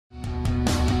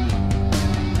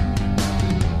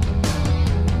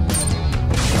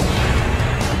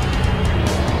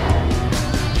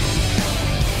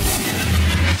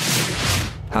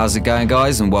How's it going,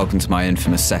 guys, and welcome to my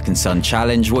infamous Second Son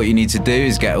challenge. What you need to do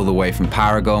is get all the way from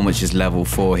Paragon, which is level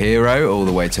 4 hero, all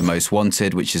the way to Most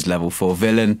Wanted, which is level 4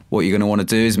 villain. What you're going to want to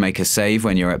do is make a save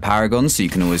when you're at Paragon, so you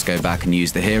can always go back and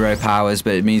use the hero powers,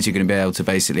 but it means you're going to be able to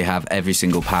basically have every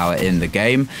single power in the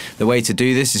game. The way to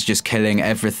do this is just killing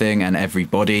everything and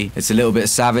everybody. It's a little bit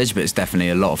savage, but it's definitely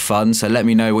a lot of fun, so let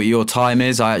me know what your time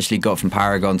is. I actually got from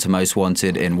Paragon to Most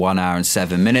Wanted in 1 hour and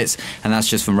 7 minutes, and that's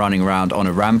just from running around on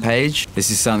a rampage. This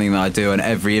is something that I do on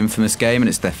every Infamous game, and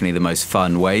it's definitely the most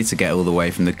fun way to get all the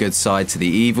way from the good side to the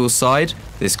evil side.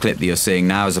 This clip that you're seeing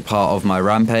now is a part of my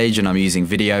rampage, and I'm using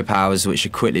video powers, which are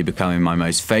quickly becoming my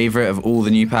most favourite of all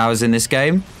the new powers in this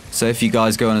game. So if you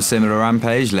guys go on a similar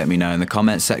rampage, let me know in the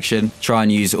comments section. Try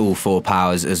and use all 4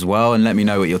 powers as well, and let me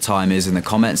know what your time is in the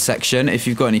comments section. If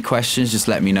you've got any questions, just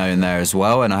let me know in there as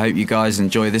well, and I hope you guys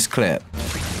enjoy this clip.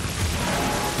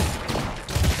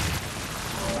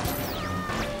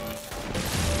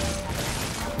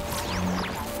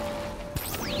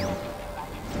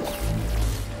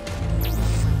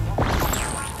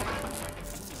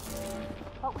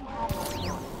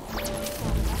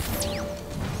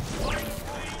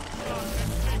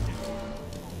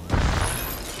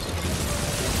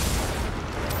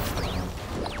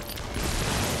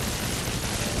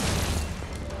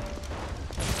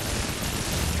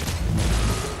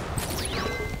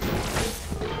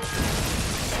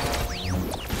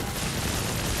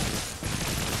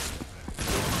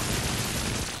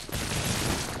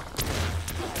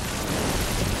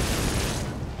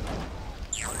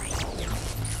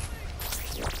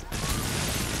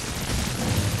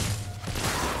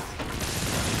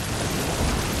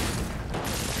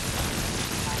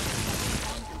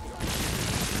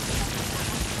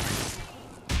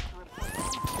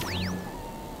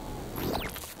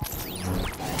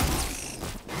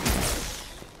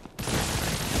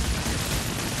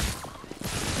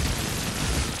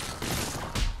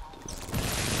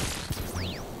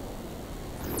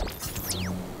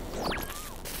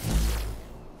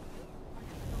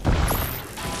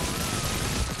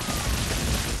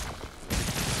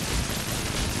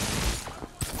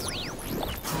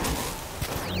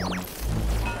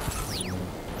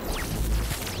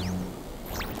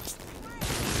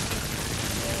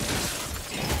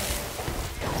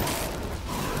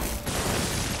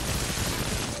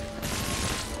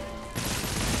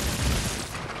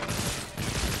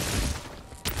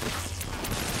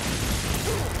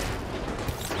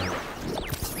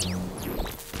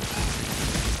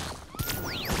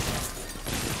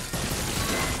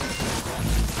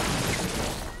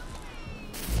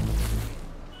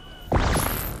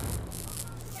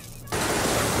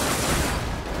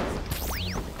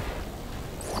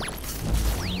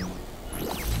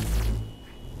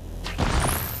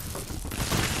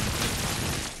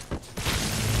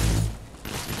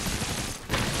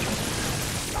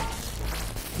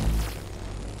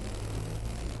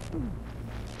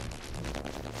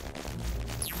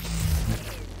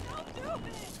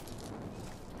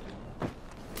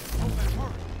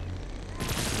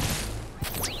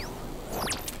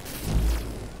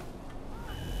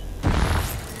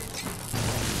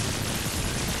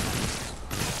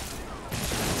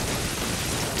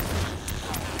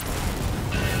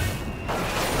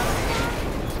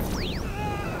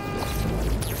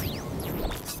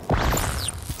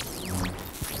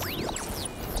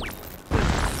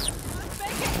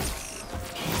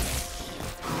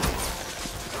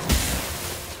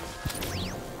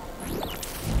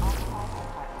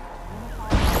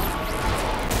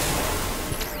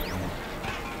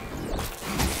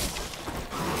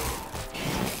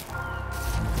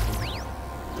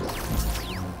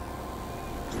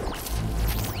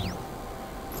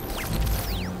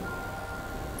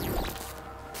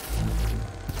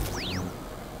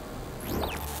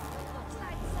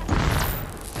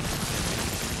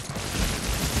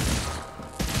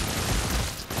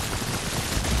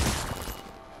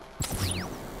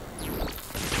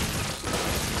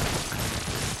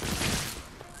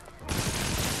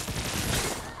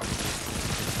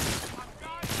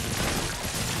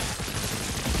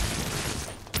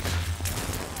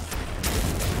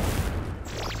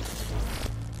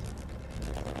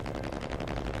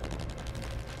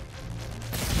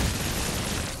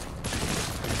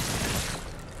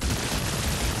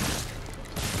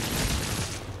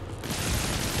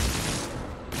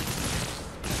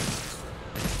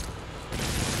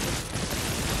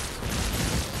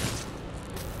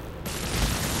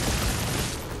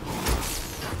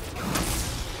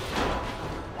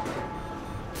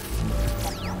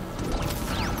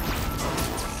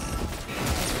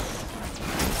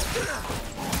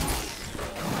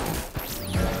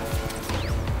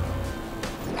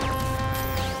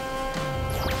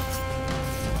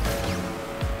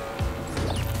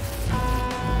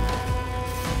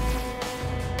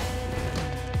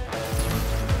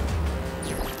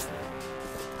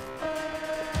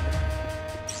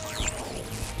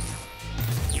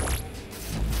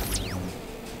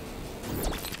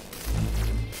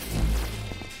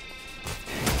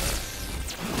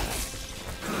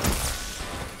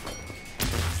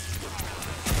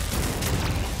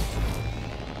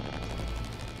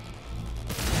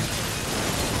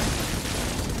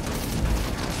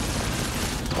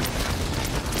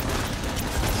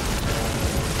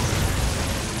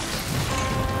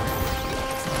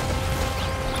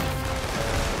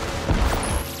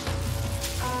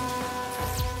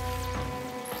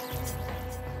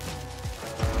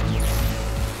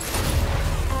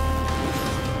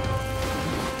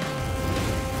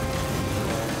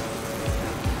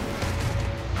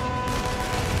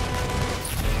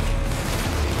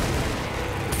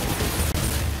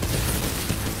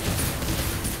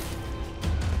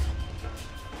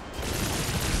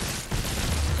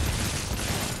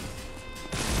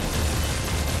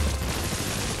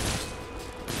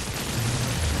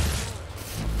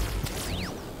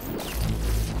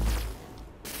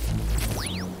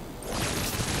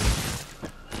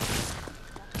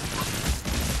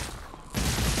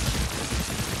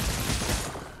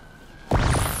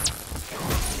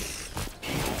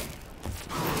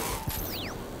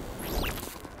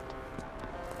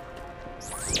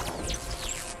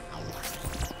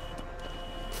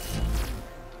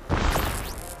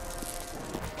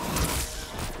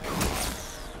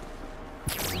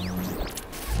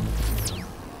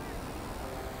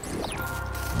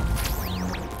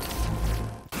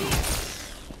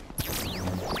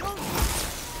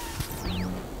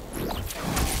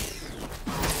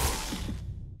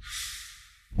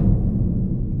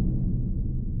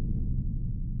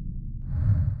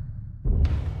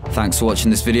 Thanks for watching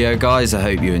this video, guys. I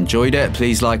hope you enjoyed it.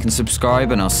 Please like and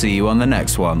subscribe, and I'll see you on the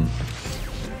next one.